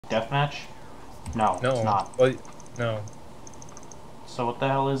deathmatch? No, No. it's not. Well, no. So what the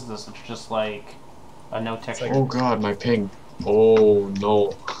hell is this? It's just like a no texture. Oh god, my ping. Oh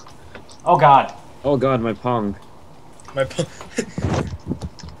no. Oh god. Oh god, my pong. My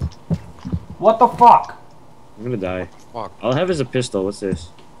What the fuck? I'm gonna die. Fuck. All I have is a pistol. What's this?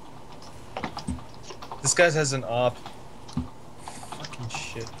 This guy has an op. Fucking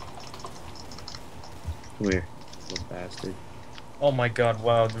shit. Come here, little bastard. Oh my god,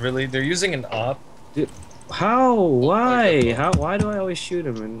 wow, really? They're using an op? Dude, how? Why? How? Why do I always shoot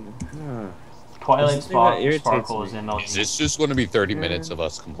him? And Twilight This thing that irritates Sparkle is me. MLG. Is this just going to be 30 minutes of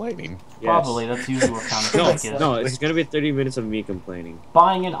us complaining? Probably, that's usually what Counter No, Strike is. no, it's gonna be 30 minutes of me complaining.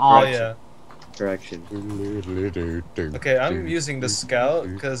 Buying an Oh op. yeah. Correction. Okay, I'm using the scout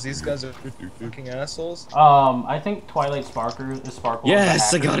because these guys are fucking assholes. I think Twilight Sparkle is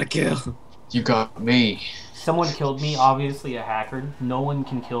Yes, a I hacker. got a kill. You got me. Someone killed me, obviously a hacker. No one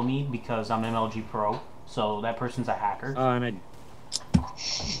can kill me because I'm MLG Pro, so that person's a hacker. And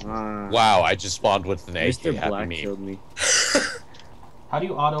I. Wow, I just spawned with an AK. Mr. Happy Black me. killed me. How do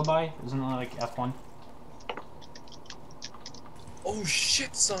you auto buy? Isn't it like F1? Oh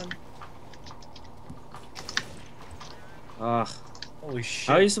shit, son. Ugh. Holy shit.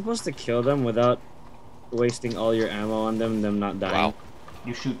 How are you supposed to kill them without wasting all your ammo on them and them not dying? Wow.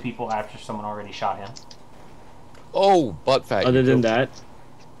 You shoot people after someone already shot him. Oh, butt fat. Other you than killed- that,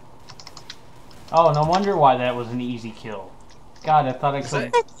 Oh, no wonder why that was an easy kill. God, I thought I Is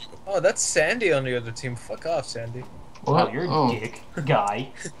killed... that- Oh, that's Sandy on the other team. Fuck off, Sandy. Oh, you're a Oh. dick. Guy.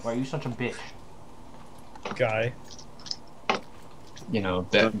 Why are you such a bitch? Guy. You know,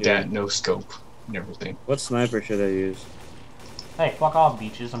 that no scope and everything. what sniper should I use? Hey, fuck off,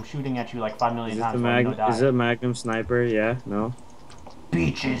 beaches. I'm shooting at you like 5 million Is it the times while you don't die. Is it Magnum sniper? Yeah? No?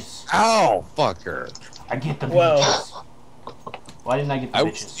 Beaches. Ow, fucker. I get the Well- beaches. Why didn't I get the I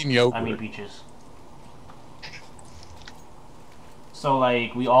was bitches? eating yogurt. I mean beaches. So,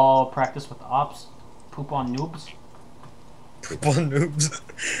 like, we all practice with the ops, poop on noobs, Poop on noobs.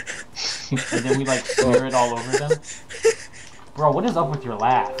 and then we, like, smear it all over them. Bro, what is up with your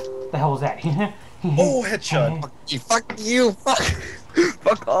laugh? What the hell was that? Oh, headshot. Fuck you.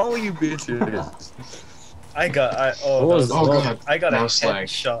 Fuck all you bitches. I got What that was- was- Oh god. I got a mouse lag.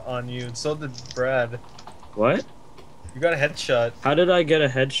 headshot on you, and so did Brad. What? You got a headshot. How did I get a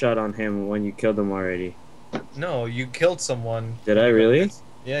headshot on him when you killed him already? No, you killed someone. Did I really?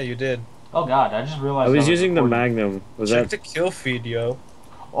 Yeah, you did. Oh god, I just realized I was using the recording. Magnum. Was Check that... the kill feed, yo.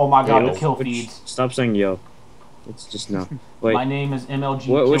 Oh my god, Yo? the kill Which- feeds. Stop saying yo. It's just no. My Wait, name is MLG.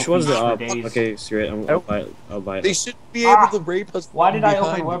 which Kill one's Feeds the for op? days. Okay, screw it. I'll buy it. They should be able to rape us. Why did I from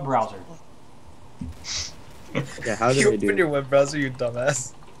open behind. web browser? Yeah, how did You they do opened your web browser, you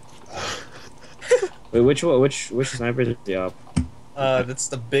dumbass. Wait, which one? Which sniper is the op? That's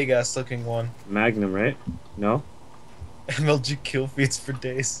the big ass looking one. Magnum, right? No? MLG kill feeds for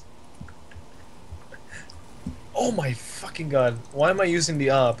days. Oh my fucking god. Why am I using the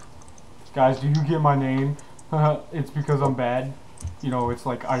op? Guys, do you get my name? It's because I'm bad. You know, it's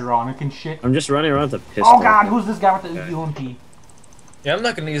like ironic and shit. I'm just running around with a pistol. Oh god, who's this guy with the UMP? Yeah, I'm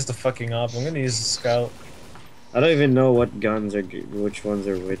not gonna use the fucking op. I'm gonna use the scout. I don't even know what guns are which ones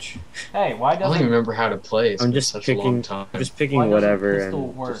are which. Hey, why I don't even doesn't remember how to play. It's I'm been just such a long picking, time. just picking why doesn't whatever pistol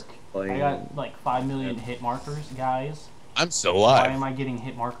and work? just I playing. got like 5 million hit markers, guys. I'm still Why alive. am I getting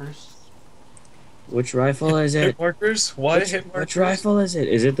hit markers? Which rifle is Hit it? markers? Why Which, hit markers? which rifle is it?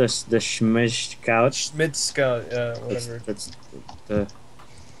 Is it the Schmish Couch? Mid scout, yeah, whatever. That's the.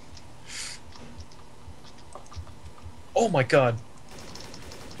 Oh my god.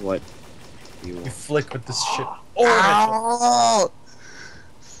 What? You You flick with this shit. Oh,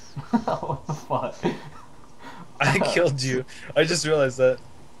 headshot. What the fuck? I killed you. I just realized that.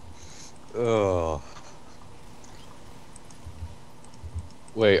 Ugh.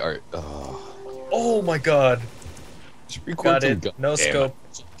 Wait, Oh my god. should record Got some it. gun- No Damn, scope.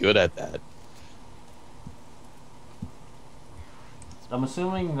 I'm so good at that. I'm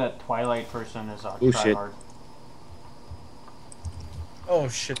assuming that Twilight person is a Oh, shit. tryhard. Oh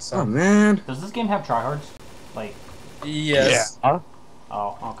shit, Oh son. man. Does this game have tryhards? Like, Yes. oh,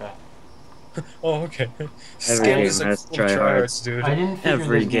 okay. Oh, okay. Every Game game is has full of tryhards. dude. I didn't figure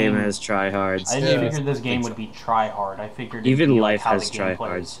Every this game has tryhards. I didn't Yeah. figure this game would be tryhard. I figured it'd Even be like life how has the game tryhards.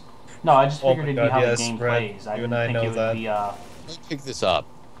 plays. No, I just Oh figured my it'd be God, how yes, the game Brad, plays. I you didn't and I think know it would that. be How do I pick this up?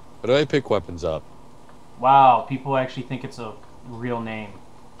 How do I pick weapons up? wow, people actually think it's a real name.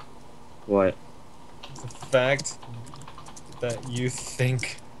 What? The fact that you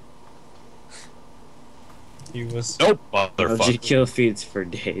think he was Nope, LG motherfucker. kill feeds for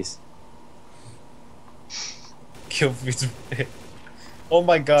days. kill feeds. Oh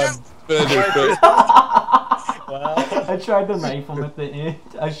my god. Better, Wow. I tried to knife him at the end.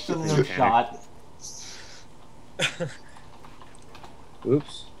 I shouldn't have shot.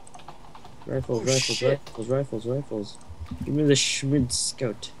 Oops. Rifles, Oh, rifles, shit. rifles, rifles, rifles. Give me the Schmid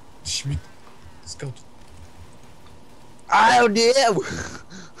Scout. Schmidt. Scout. Oh damn!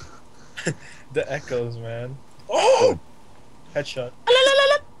 The echoes, man. Oh! Headshot.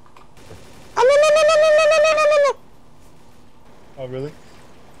 Oh, really?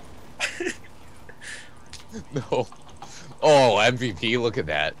 No. Oh, MVP, look at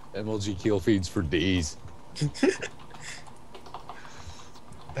that. MLG kill feeds for days.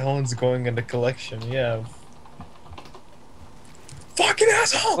 That one's going into collection, yeah. Fucking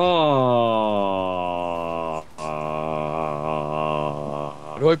asshole! Oh.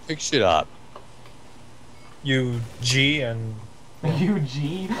 How do I pick shit up? You G and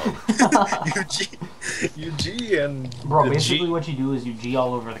UG? UG and Bro, the basically G. what you do is you G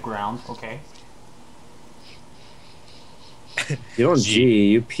all over the ground, okay? You don't G,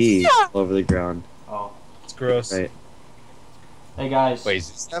 you pee all over the ground. Oh. It's gross. Right. Hey guys, Wait,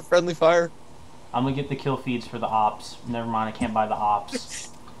 is that friendly fire? I'm gonna get the kill feeds for the ops. Never mind, I can't buy the ops.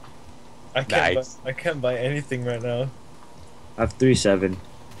 I can't. Nice. I can't buy anything right now. I have 3-7.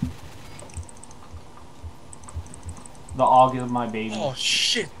 The AUG of my baby. Oh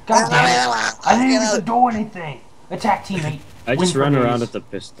shit! God damn it! I didn't even do anything! Attack teammate! I just Win for run around days. with the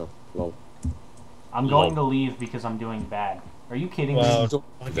pistol. Lol. I'm going to leave because I'm doing bad. Are you kidding Wow, me?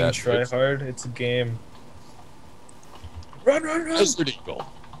 fucking That try bitch. hard. It's a game. Run, run, run! Desert Eagle.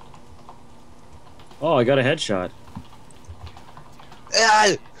 Oh, I got a headshot. Ah,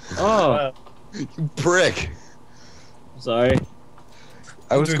 Oh, Wow. you prick. sorry.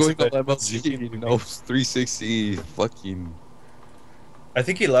 I was Dude, going it's to okay. MLG, no 360 fucking. I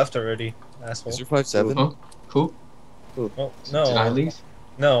think he left already, asshole. Is there 5-7? Huh? Who? Oh, Did I no. leave?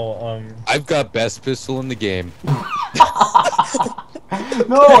 No, I've got best pistol in the game.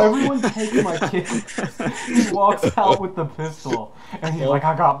 No, everyone's taking my kid. He walks out with the pistol, and he's like,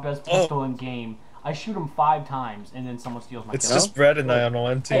 I got best pistol in game. I shoot him 5 times, and then someone steals my it's kill. just Brad and I on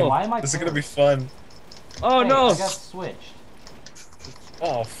one team. Hey, why am I This is gonna third? be fun. Oh Hey, no! I got switched.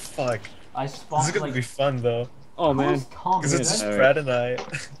 Oh, fuck. I This is spawned gonna like... be fun, though. Oh man, Who's Thomas? Because it's Is just Alright. Brad and I.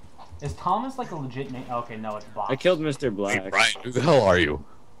 Thomas like a legit name? Okay, no, it's Box. I killed Mr. Hey, Black. Brian, who the hell are you?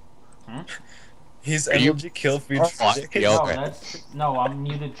 He's Are you- MLG kill feed Oh, for days. yeah. No, Okay. no, I'm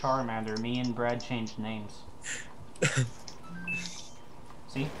muted Charmander. Me and Brad changed names.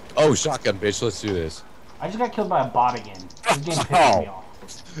 See? Oh, shotgun, bitch. Let's do this. I just got killed by a bot again. This game pisses me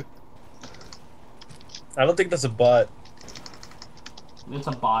off. I don't think that's a bot. It's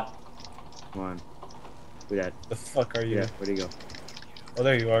a bot. Come on. Who that? The fuck are you? Yeah, where'd he go? Oh,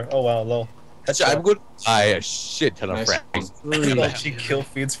 there you are. Oh, wow, low. I'm going to buy a shit ton of Nice. frags. MLG kill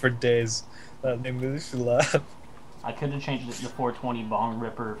feeds for days. That name makes me laugh. I could have changed it to 420 Bong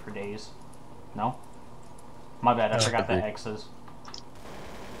Ripper for days. No? My bad, I forgot the X's.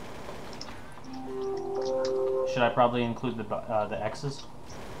 Should I probably include the X's?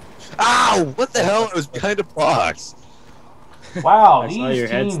 Ow! What the hell? I was behind a box. Wow, I these saw your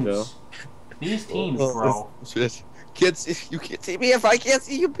teams. head still. These teams, bro. Shit. Can't see, you can't see me if I can't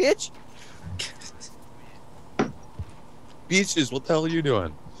see you, bitch. Beaches, what the hell are you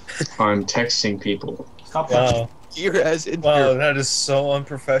doing? I'm texting people. Stop Wow. Here as in Wow, here. that is so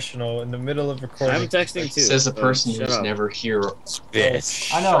unprofessional in the middle of recording. I'm texting too. Says the so person shut who's up. never here.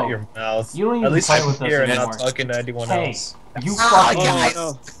 Bitch. I know. Shut your mouth. You don't even At least play I'm with us here and anymore. not talking to anyone Hey, else. you Ah, fucking, guys.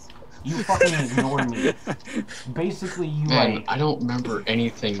 Oh, you fucking ignored me. Basically, you Man, like. I don't remember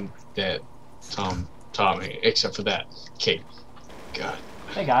anything that Tom taught me except for that. Okay. God.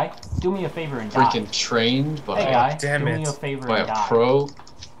 Hey guy, do me a favor and die. Freaking trained by, Hey guy, damn do me it. a favor by and a die. pro.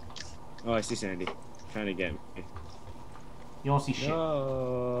 Oh, I see Sandy. Trying to get me. You don't see shit.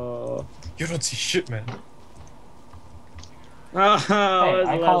 No. You don't see shit, man. Oh, Hey, that's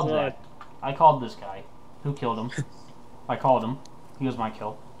I the called last one. that. I called this guy. Who killed him? I called him. He was my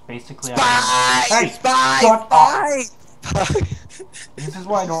kill. Basically, Spy! Spy! shut Spy! This is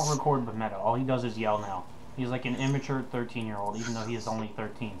why I don't record with Meta. All he does is yell now. He's like an immature 13-year-old, even though he is only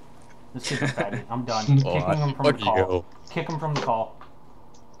 13. This kid's a faggot. I'm done. Oh, Kicking him from the fuck you. call. Kick him from the call.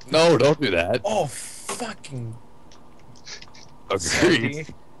 No, don't do that. Oh, fucking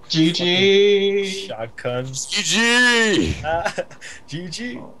Agreed. GG! shotgun. GG!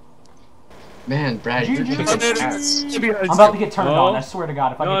 GG. Man, Brad, you're GG. kicking ass. I'm about to get turned No. on. I swear to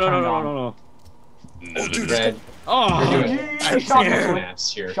God, if I No, get no, no, turned no, on. no, no. Oh, dude, Brad, Oh, you're doing GG. you're Shot in the kicking foot.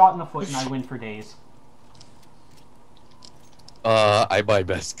 ass here. Shot in the foot, and I win for days. I buy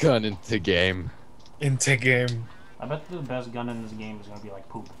best gun into game. into game. I bet the best gun in this game is gonna be like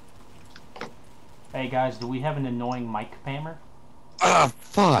poop. Hey guys, do we have an annoying mic spammer? Ah,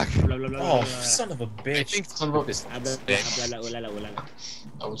 fuck. Oh, son of a I bitch. think some of this. I was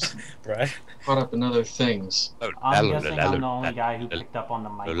Right? brought up in other things. I'm guessing I'm the only guy who picked up on the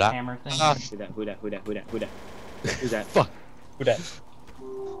mic spammer thing. Who that? Who's that? Fuck. Who that?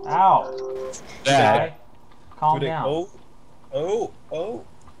 Ow! That. Guy, calm Who that? down. Oh.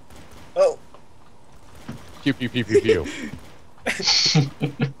 Pew pew pew pew pew.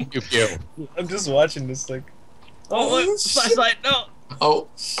 Pew pew. I'm just watching this like. Oh, flashlight! No. Oh,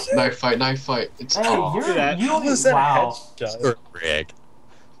 knife fight. It's Hey, oh. you're that. you How was that wow. a headshot? Rick.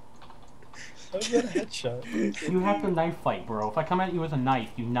 How was that a headshot? You have to knife fight, bro. If I come at you with a knife,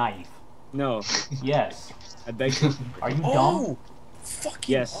 you knife. No. Yes. I beg you. Are you dumb? Oh!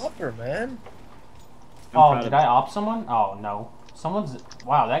 Fucking Yes. opper, man. Oh, proud did of I op someone? Oh no. Someone's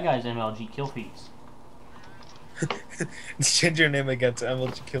wow. That guy's MLG kill feeds. Change your name again to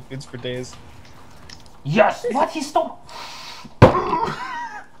MLG Kill Feeds for days. Yes. What? He stole. I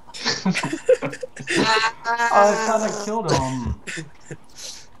thought I killed him.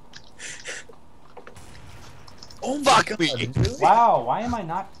 Oh my Fuck god, me. really? Wow. Why am I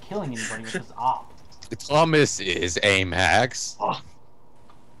not killing anybody with this op? Thomas is aim hacks.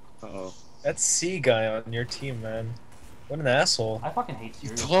 Uh-oh. That C guy on your team, man. What an asshole. I fucking hate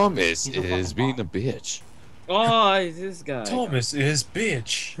Serial. Thomas He's a is fucking being bot. a bitch. Oh, it's this guy. Thomas is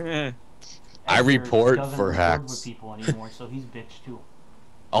bitch. I Edgar report doesn't for record hacks. with people anymore, so he's bitch too.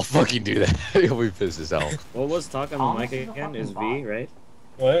 I'll fucking do that. He'll be pissed as hell. What was talk on the Thomas mic is a again? fucking Is V, bot. right?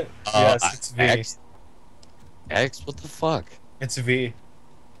 What? Yes, it's V. X. X? What the fuck? It's V.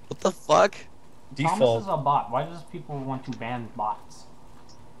 What the fuck? Thomas Default. is a bot. Why does people want to ban bots?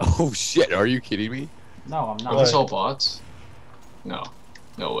 Oh shit, are you kidding me? No, I'm Are not. these all bots? No.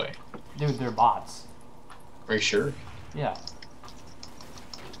 No way. Dude, they're bots. Are you sure? Yeah.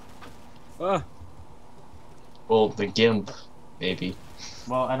 Oh, Well, the GIMP, maybe.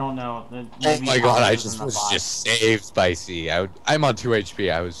 Well, I don't know. Oh Maybe my god, I Thomas just isn't a was bot. just saved by C. I'm on 2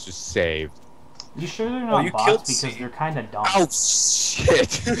 HP, I was just saved. You sure they're not you killed bots because C. they're kind of dumb? Oh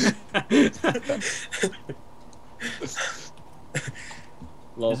shit!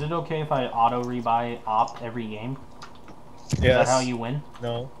 lol. Is it okay if I auto rebuy op every game? Is Yes. that how you win?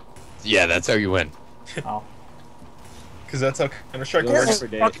 No. Yeah, that's how you win. Oh. Because that's how Counter-Strike You'll win works. for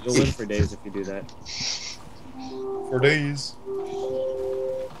days. You'll win for days if you do that. For days.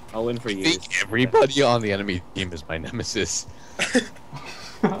 I'll win for I years. think everybody on the enemy team is my nemesis.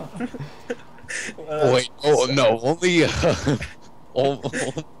 Oh, wait, oh no, only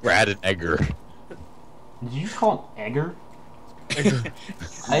Brad and Edgar. Did you just call him Edgar?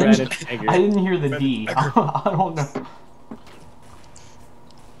 I Brad didn't, and Edgar. I didn't hear the Brad D. and Edgar. I don't know.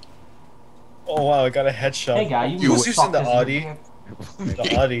 Oh wow, I got a headshot. Hey guy, you You was suck using the as Audi? your-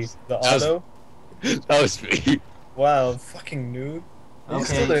 The Audi. The auto? That was me. Wow, fucking noob. You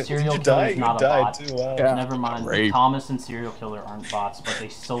still Okay, did- serial you died? killer's not You a died bot. too, wow. Yeah. Never mind. Rape. Thomas and serial killer aren't bots, but they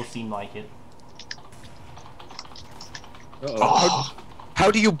so seem like it. Uh-oh. Oh, How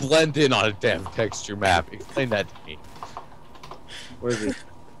do you blend in on a damn texture map? Explain that to me. Where is he?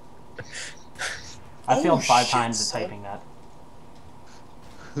 I Oh, failed 5 shit, times son. at typing that.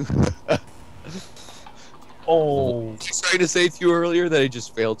 Oh. I was trying to say to you earlier that I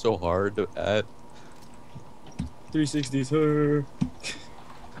just failed so hard at. 360s her.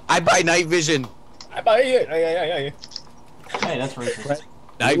 I buy night vision. I buy it. Aye. Hey, that's racist.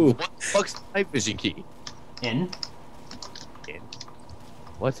 Right. What Ooh. the fuck's the night vision key? In?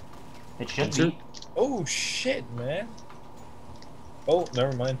 What? It should Enter? be. Oh shit, man. Oh,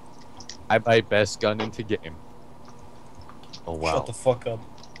 never mind. I buy best gun into game. Oh wow. Shut the fuck up.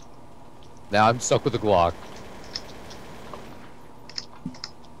 Now I'm stuck with a Glock.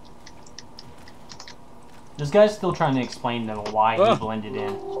 This guy's still trying to explain to them why Ah. he blended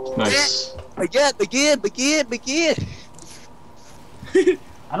in. nice. Again.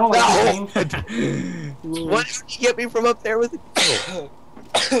 I don't like No. this game. What did you get me from up there with it?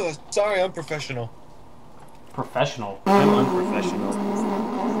 Sorry, I'm professional. Professional. I'm unprofessional.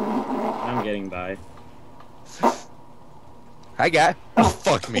 I'm getting by. Hi guy. Oh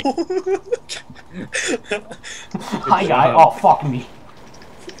fuck me. Hi guy. Oh fuck me.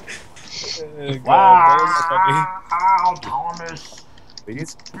 God, that was funny. Wow, Thomas.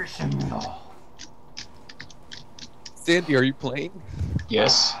 Please. Bishamil. Sandy, are you playing?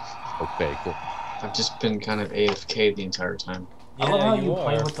 Yes. Okay, cool. I've just been kind of AFK the entire time. I love how Yeah, you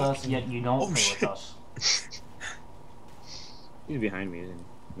play are. with us, yet you don't Oh, play shit. with us. He's behind me, isn't he?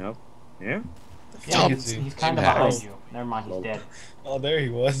 Nope. Yeah? Yeah, Easy. he's kind of Impact. behind you. Never mind, he's dead. Oh, there he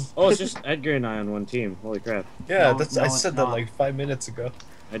was. Oh, it's just Edgar and I on one team. Holy crap. Yeah, No, that's no, I it's said that not. like 5 minutes ago.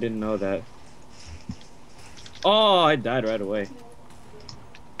 I didn't know that. Oh, I died right away.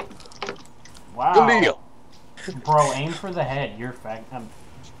 Wow. Bro, aim for the head. You're am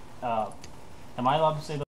I allowed to say the